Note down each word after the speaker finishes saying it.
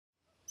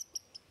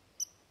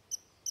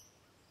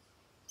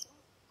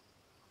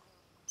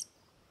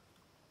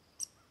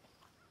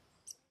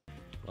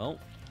Well.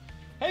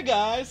 Hey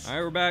guys. All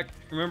right, we're back.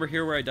 Remember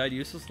here where I died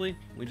uselessly?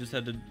 We just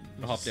had to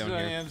hop down here.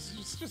 Yeah,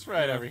 just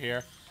right over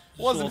here. Just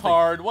Wasn't a little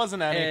hard.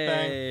 Wasn't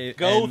anything. Hey,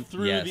 Go and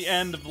through yes, the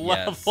end of the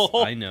yes,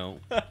 level. I know.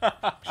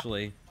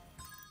 Actually,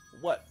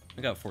 What?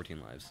 I got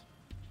 14 lives.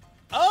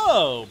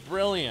 Oh,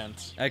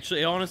 brilliant.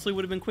 Actually, it honestly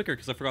would have been quicker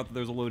because I forgot that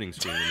there was a loading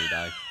screen when you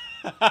die.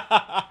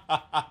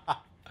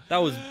 That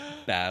was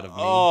bad of me.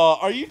 Oh,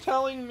 are you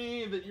telling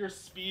me that your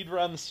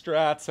speedrun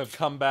strats have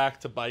come back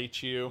to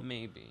bite you?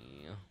 Maybe.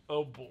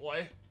 Oh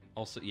boy.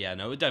 Also, yeah,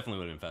 no, it definitely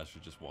would have been faster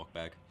to just walk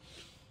back.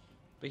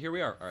 But here we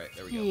are. All right,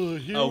 there we go.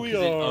 Here we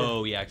are.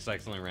 Oh, yeah, because I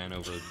accidentally ran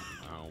over.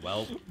 Oh,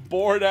 well.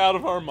 Bored out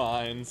of our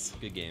minds.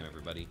 Good game,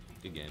 everybody.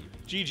 Good game.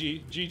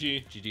 GG.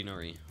 GG. GG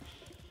Nori.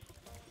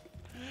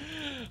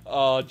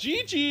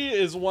 GG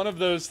is one of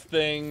those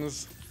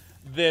things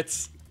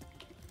that's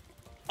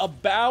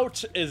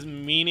about as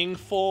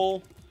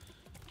meaningful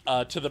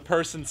to the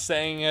person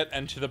saying it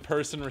and to the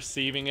person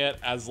receiving it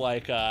as,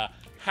 like,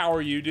 how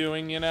are you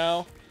doing, you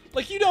know?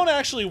 Like, you don't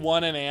actually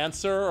want an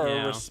answer or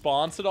a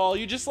response at all.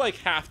 You just, like,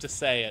 have to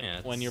say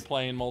it when you're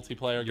playing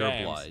multiplayer games. You're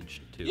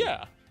obliged to.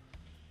 Yeah.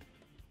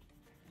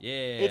 Yeah.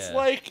 It's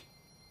like...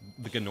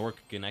 the Gnorc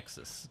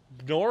Gnexus.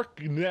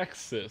 Gnorc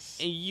Nexus.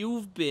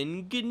 You've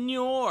been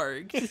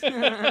Gnorked.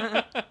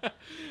 I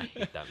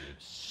hate that move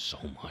so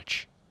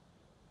much.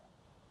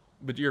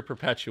 But you're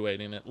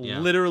perpetuating it. Yeah.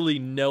 Literally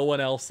no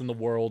one else in the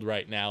world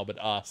right now but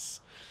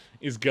us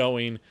is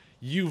going,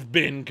 you've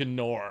been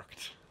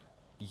Gnorked.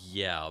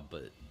 Yeah,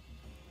 but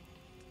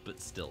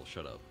still,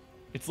 shut up.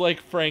 It's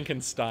like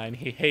Frankenstein.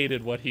 He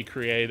hated what he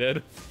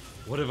created.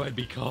 What have I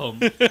become?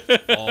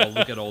 Oh,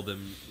 look at all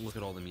them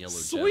yellow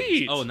gems.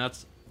 Sweet. Oh, and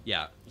that's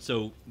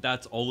so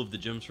that's all of the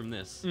gems from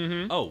this.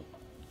 Mm-hmm. Oh,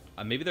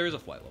 maybe there is a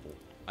flight level.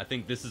 I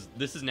think this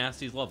is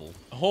Nasty's level.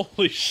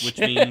 Holy shit.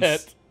 Which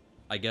means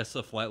I guess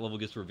a flight level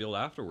gets revealed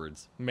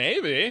afterwards.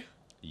 Maybe.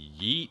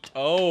 Yeet.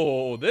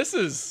 Oh, this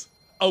is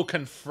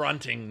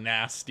confronting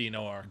Nasty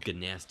Gnorc.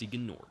 Nasty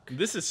Gnorc.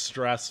 This is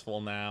stressful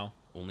now.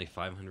 Only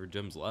 500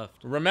 gems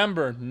left.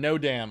 Remember, no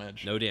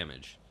damage. No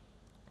damage.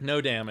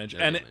 No damage. No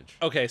and damage.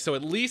 Okay, so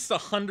at least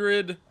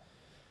 100.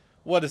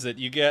 What is it?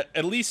 You get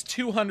at least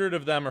 200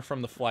 of them are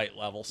from the flight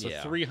level, so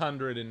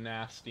 300 in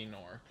Nasty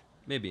Gnorc.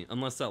 Maybe,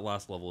 unless that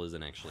last level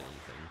isn't actually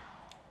anything.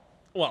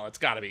 Well, it's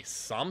got to be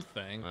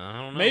something.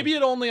 I don't know. Maybe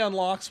it only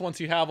unlocks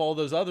once you have all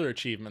those other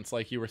achievements,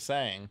 like you were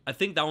saying. I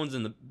think that one's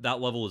that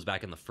level is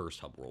back in the first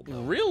hub world.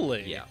 Though.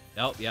 Really? Yeah.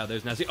 Oh, yeah.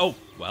 There's Nasty. Oh,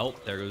 well,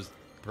 there goes.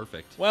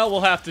 Perfect. Well,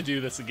 we'll have to do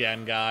this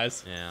again,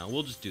 guys. Yeah,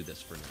 we'll just do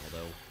this for now,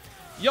 though.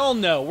 Y'all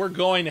know we're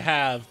going to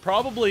have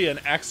probably an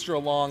extra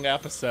long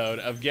episode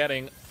of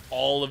getting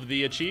all of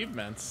the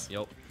achievements.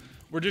 Yep.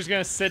 We're just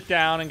going to sit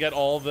down and get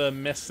all the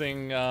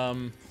missing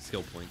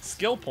skill points.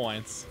 Skill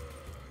points.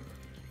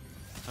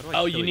 How do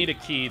I you need a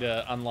key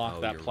to unlock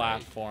that you're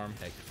platform.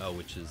 Right. Oh,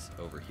 which is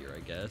over here, I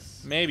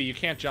guess. Maybe. You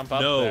can't jump up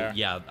there. No,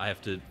 yeah, I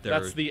have to...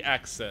 That's the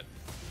exit.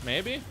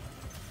 Maybe?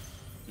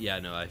 Yeah,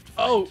 no, I have to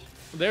find... Oh,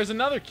 there's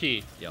another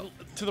key. Yep.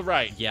 To the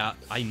right. Yeah,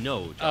 I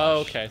know, Josh. Oh,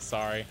 okay,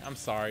 sorry. I'm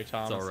sorry,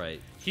 Thomas. It's all right.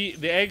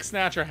 The Egg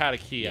Snatcher had a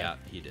key. Yeah,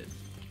 he did.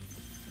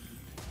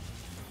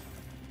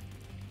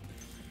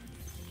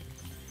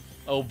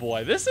 Oh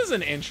boy, this is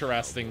an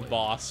interesting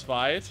boss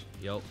fight.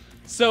 Yep.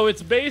 So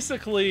it's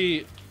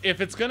basically,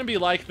 if it's going to be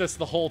like this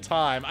the whole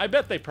time, I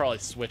bet they probably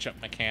switch up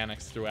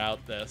mechanics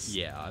throughout this.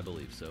 Yeah, I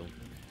believe so.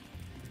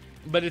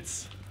 But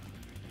it's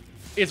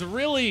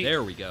really...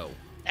 There we go.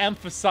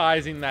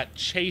 Emphasizing that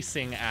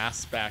chasing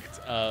aspect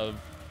of...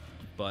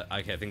 But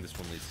I think this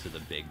one leads to the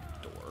big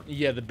door.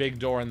 Yeah, the big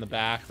door in the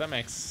back. That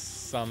makes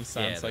some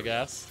sense, I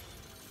guess.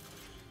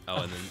 Oh,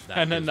 and then that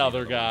and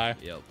another guy.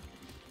 One. Yep.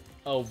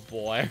 Oh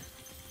boy.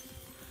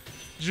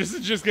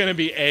 Just gonna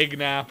be Egg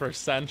Napper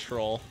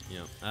Central.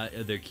 Yeah,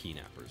 they're key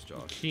nappers,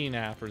 Josh. Key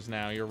nappers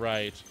now, you're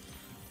right.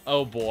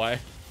 Oh boy.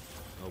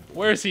 Oh boy.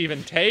 Where's he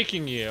even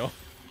taking you?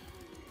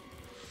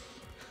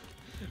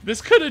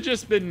 This could have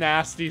just been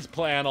Nasty's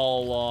plan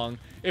all along.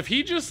 If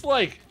he just,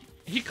 like...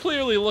 He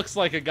clearly looks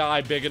like a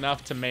guy big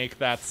enough to make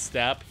that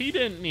step. He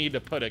didn't need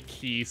to put a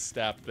key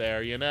step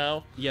there, you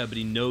know? Yeah, but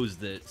he knows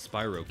that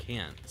Spyro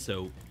can't,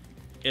 so...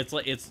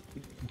 It's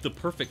the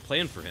perfect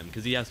plan for him,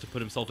 because he has to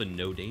put himself in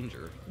no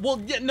danger. Well,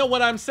 yeah, no,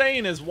 what I'm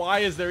saying is, why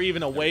is there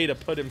even a way to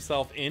put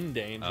himself in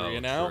danger,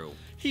 you know? True.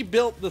 He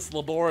built this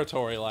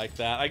laboratory like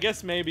that. I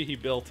guess maybe he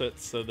built it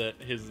so that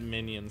his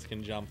minions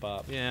can jump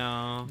up.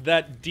 Yeah.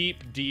 That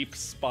deep, deep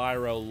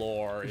Spyro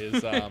lore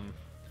is,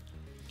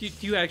 Do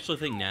you actually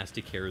think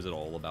Nasty cares at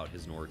all about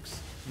his Gnorcs?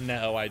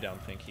 No, I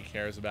don't think he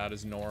cares about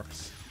his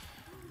Gnorcs.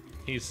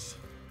 He's...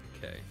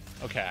 Okay.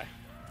 Okay.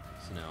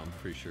 So now I'm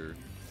pretty sure...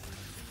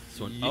 This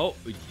one... Oh,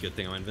 good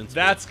thing I'm invincible.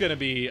 That's gonna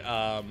be,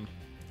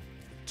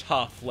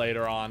 tough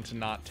later on to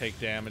not take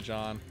damage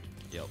on.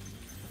 Yep.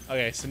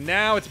 Okay, so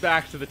now it's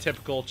back to the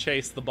typical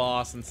chase the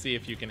boss and see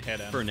if you can hit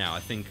him. For now, I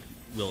think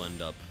we'll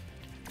end up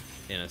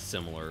in a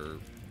similar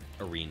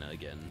arena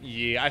again.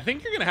 Yeah, I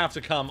think you're gonna have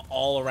to come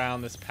all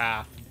around this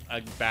path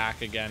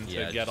back again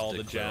to get all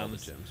the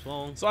gems.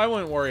 Well, so I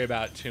wouldn't worry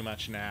about it too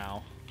much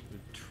now.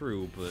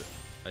 True, but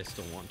I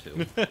still want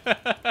to.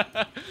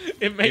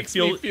 It makes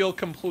me feel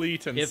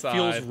complete inside. It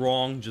feels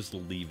wrong just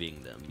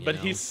leaving them. But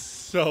know? he's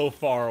so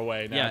far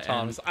away now,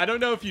 Thomas. I don't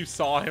know if you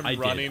saw him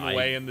running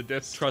away in the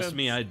distance. Trust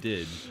me, I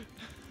did.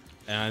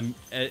 And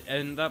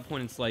at that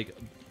point, it's like,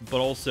 but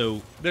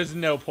also... There's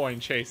no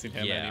point chasing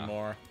him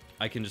anymore.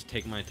 I can just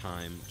take my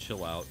time,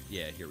 chill out.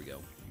 Yeah, here we go.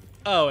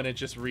 Oh, and it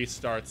just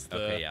restarts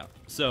the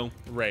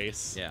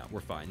race. Yeah,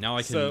 we're fine. Now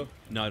I can...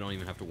 now I don't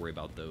even have to worry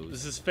about those.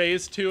 This is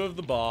phase 2 of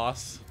the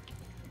boss.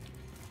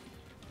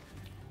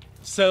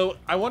 So,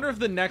 I wonder if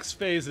the next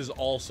phase is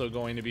also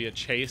going to be a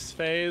chase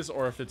phase,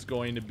 or if it's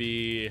going to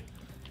be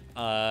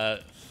a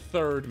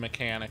third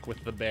mechanic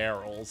with the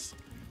barrels.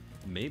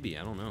 Maybe,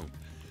 I don't know.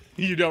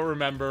 You don't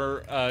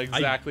remember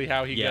exactly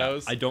how he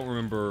goes? I don't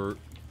remember...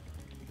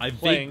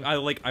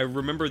 I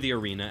remember the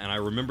arena, and I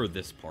remember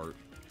this part,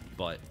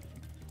 but...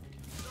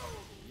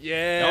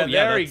 Yeah,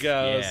 there he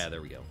goes. Yeah,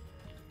 there we go.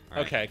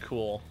 All okay,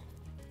 cool.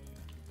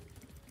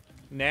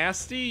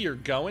 Nasty, you're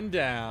going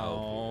down.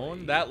 Oh,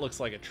 that looks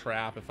like a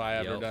trap if I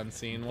ever done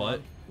seen one.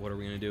 But what are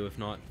we gonna do if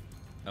not?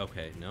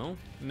 Okay, no?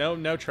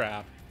 No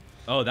trap.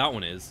 Oh, that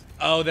one is.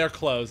 Oh, they're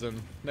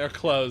closing. They're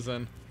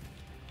closing.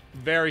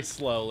 Very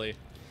slowly.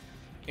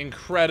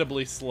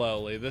 Incredibly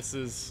slowly. This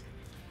is...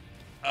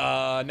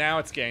 now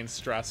it's getting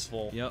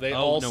stressful. Yep. They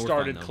all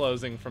started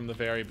closing from the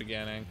very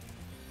beginning.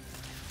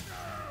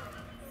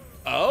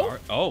 Oh?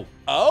 Oh.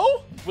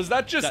 Oh? Was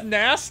that just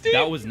nasty?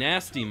 That was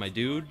nasty, my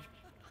dude.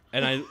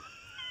 And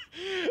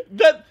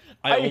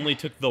I only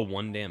took the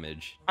 1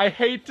 damage. I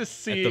hate to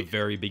see... At the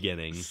very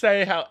beginning.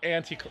 Say how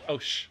anti... Oh,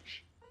 shh.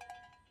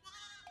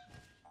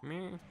 Oh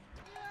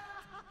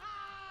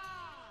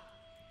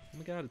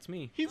my god, it's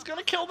me. He's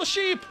gonna kill the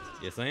sheep!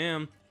 Yes, I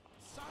am.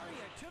 Sorry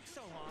I took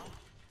so long.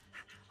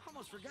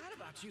 Almost forgot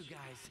about you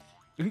guys.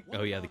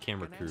 Oh yeah, the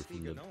camera crew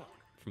from the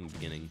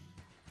beginning.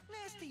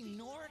 Nasty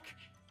Nork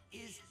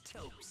is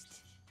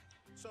toast.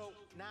 So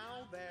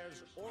now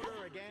there's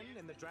order again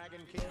in the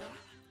Dragon Kingdom?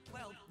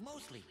 Well,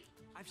 mostly.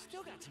 I've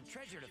still got some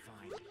treasure to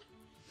find.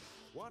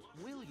 What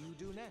will you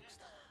do next?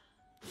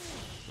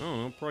 I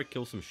don't know, probably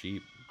kill some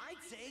sheep.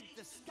 I'd say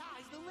the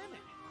sky's the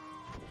limit.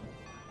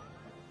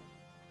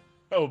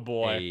 Oh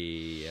boy.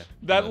 Hey,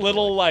 that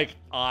little, like,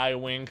 eye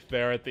wink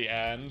there at the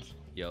end.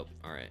 Yep,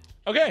 alright.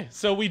 Okay,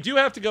 so we do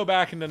have to go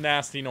back into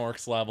Nasty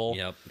Nork's level.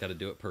 Yep, gotta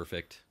do it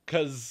perfect.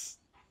 Because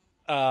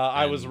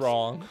I was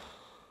wrong.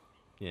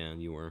 Yeah,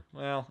 you were.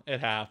 Well, it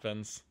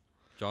happens.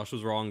 Josh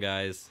was wrong,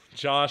 guys.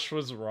 Josh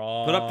was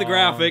wrong. Put up the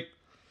graphic.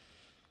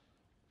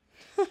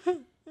 It's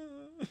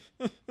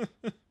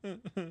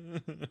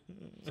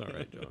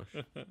alright,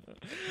 Josh.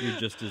 You're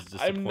just as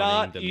disappointing I'm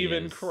not to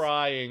even me as...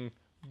 crying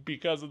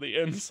because of the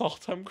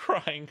insult. I'm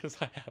crying because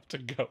I have to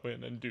go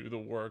in and do the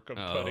work of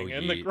putting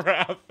in the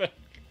graphic.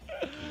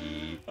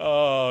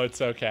 Oh,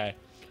 it's okay.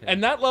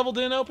 And that level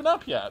didn't open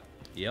up yet.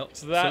 Yep.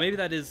 So maybe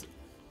that is...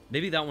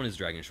 Maybe that one is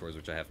Dragon Shores,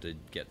 which I have to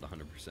get the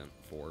 100%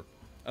 for.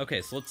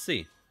 Okay, so let's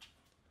see.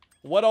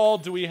 What all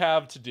do we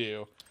have to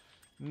do?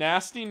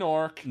 Nasty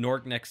Nork.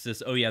 Nork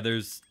Nexus. Oh, yeah,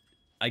 there's...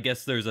 I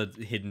guess there's a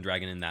hidden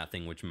dragon in that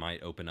thing, which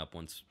might open up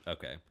once...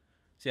 Okay.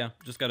 So, yeah,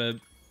 just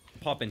gotta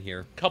pop in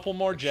here. Couple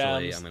more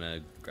Actually, gems. I'm gonna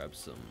grab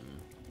some...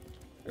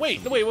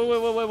 Wait.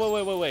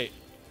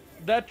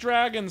 That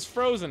dragon's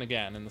frozen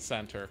again in the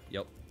center.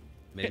 Yep.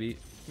 Maybe...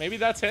 Maybe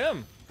that's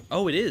him.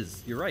 Oh, it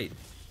is. You're right.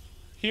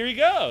 Here he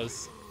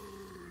goes.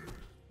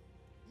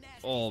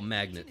 Oh,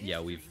 Magnus. Yeah,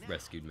 we've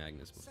rescued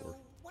Magnus before. So,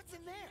 what's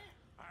in there?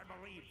 I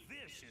believe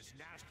this is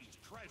Nasty's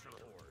treasure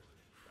hoard.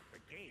 But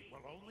the gate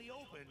will only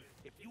open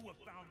if you have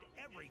found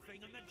everything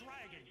in the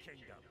Dragon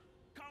Kingdom.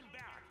 Come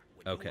back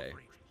when you have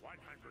reached 100%.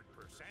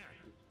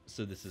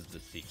 So this is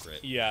the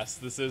secret. Yes,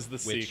 this is the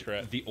Which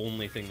secret. The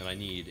only thing that I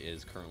need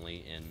is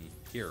currently in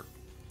here.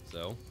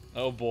 So.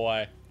 Oh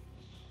boy.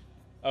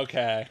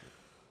 Okay.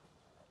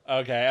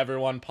 Okay,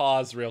 everyone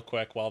pause real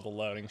quick while the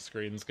loading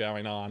screen's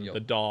going on. Yep. The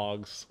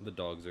dogs. The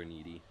dogs are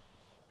needy.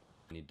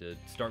 I need to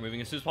start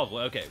moving as soon as possible.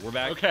 Okay, we're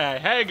back. Okay,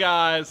 hey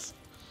guys.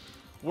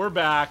 We're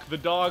back. The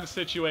dog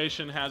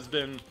situation has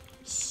been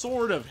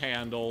sort of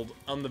handled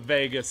on the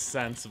vaguest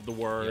sense of the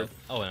word. Yep.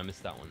 Oh, and I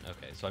missed that one.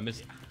 Okay, so I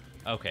missed...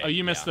 Okay. Oh,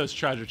 you missed those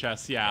treasure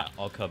chests, yeah.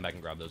 I'll come back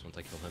and grab those once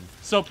I kill him.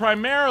 So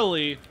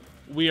primarily,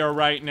 we are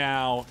right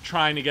now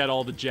trying to get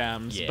all the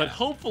gems, Yeah. but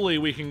hopefully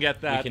we can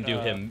get that... We can do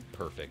him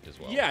perfect as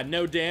well. Yeah,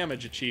 no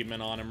damage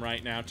achievement on him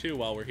right now, too,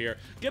 while we're here.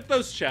 Get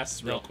those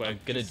chests real quick. I'm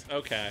gonna...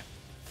 Okay.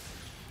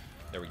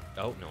 There we...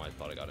 Oh, no, I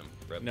thought I got him.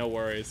 Rip. No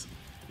worries.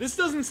 This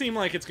doesn't seem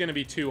like it's going to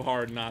be too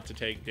hard not to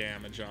take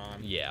damage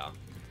on. Yeah.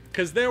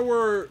 Because there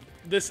were...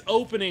 This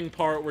opening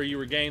part where you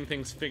were getting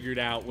things figured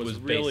out was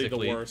really the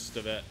basically- worst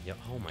of it. Yeah.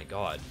 Oh my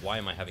god. Why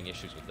am I having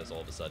issues with this all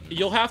of a sudden?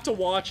 You'll have to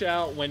watch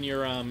out when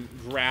you're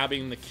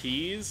grabbing the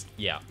keys.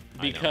 Yeah.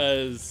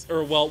 Because...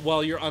 Or, well,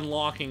 while you're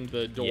unlocking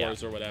the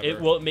doors or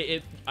whatever.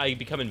 I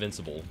become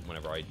invincible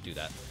whenever I do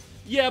that.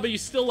 Yeah, but you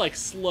still, like,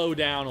 slow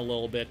down a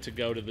little bit to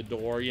go to the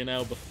door, you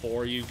know,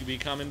 before you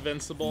become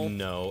invincible.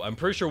 No. I'm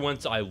pretty sure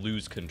once I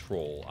lose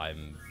control,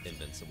 I'm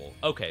invincible.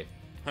 Okay.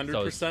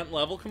 100%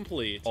 level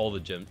complete. All the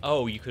gems.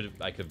 Oh, I could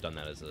have done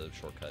that as a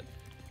shortcut.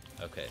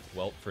 Okay,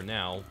 well, for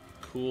now,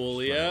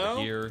 Coolio.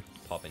 here,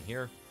 pop in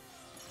here.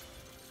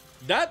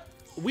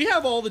 We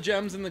have all the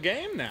gems in the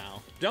game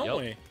now, don't Yep.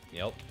 we?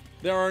 Yep.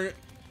 There are...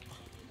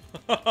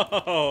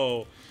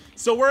 Oh,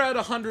 so we're at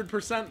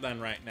 100%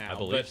 then right now. I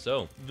believe but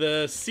so.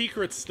 The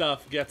secret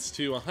stuff gets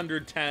to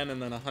 110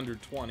 and then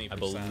 120%. I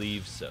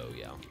believe so,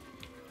 yeah.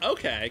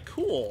 Okay,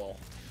 cool.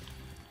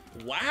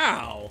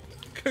 Wow.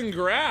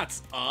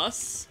 Congrats,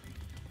 us.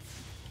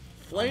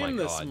 Flame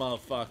this God.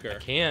 motherfucker.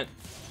 Can't.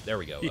 There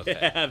we go. Okay.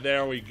 Yeah,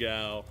 there we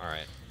go. All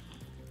right.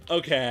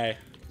 Okay.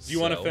 Do you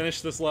want to So-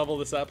 finish this level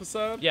this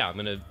episode? Yeah, I'm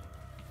gonna.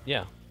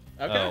 Yeah.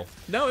 Okay. Oh.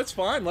 No, it's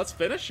fine. Let's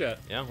finish it.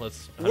 Yeah.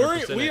 Let's.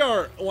 We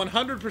are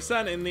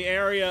 100% in the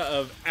area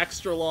of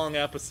extra long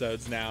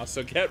episodes now,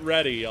 so get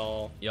ready,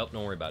 y'all. Yep.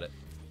 Don't worry about it.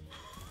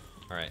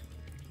 All right.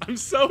 I'm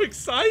so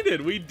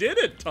excited. We did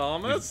it,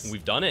 Thomas.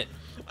 We've done it.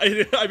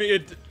 I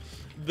mean,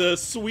 the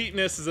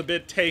sweetness is a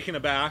bit taken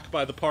aback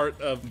by the part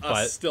of But,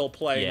 us still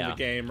playing yeah. the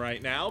game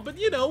right now, but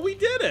you know, we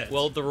did it.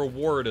 Well, the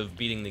reward of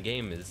beating the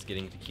game is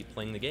getting to keep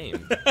playing the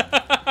game.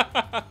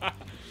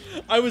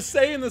 I was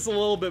saying this a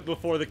little bit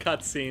before the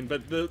cutscene,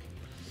 but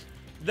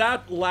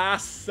that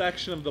last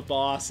section of the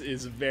boss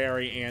is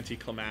very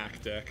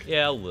anticlimactic.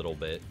 Yeah, a little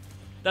bit.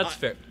 That's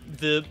fair.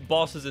 The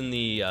bosses in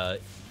the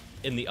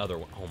other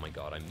one. Oh my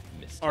god, I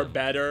missed. Are him.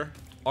 better.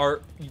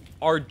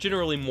 Are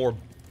generally more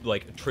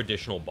like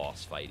traditional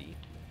boss fighty.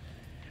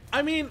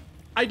 I mean,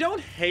 I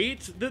don't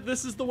hate that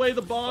this is the way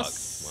the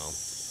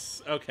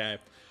boss... Well. Okay.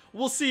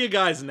 We'll see you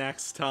guys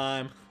next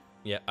time.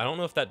 Yeah, I don't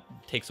know if that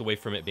takes away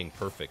from it being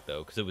perfect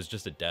though, because it was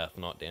just a death,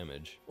 not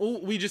damage.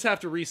 Well, we just have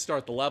to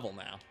restart the level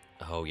now.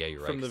 Oh yeah, you're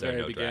right. From the 'cause there are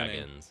very no beginning.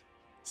 dragons.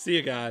 See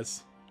you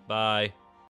guys. Bye.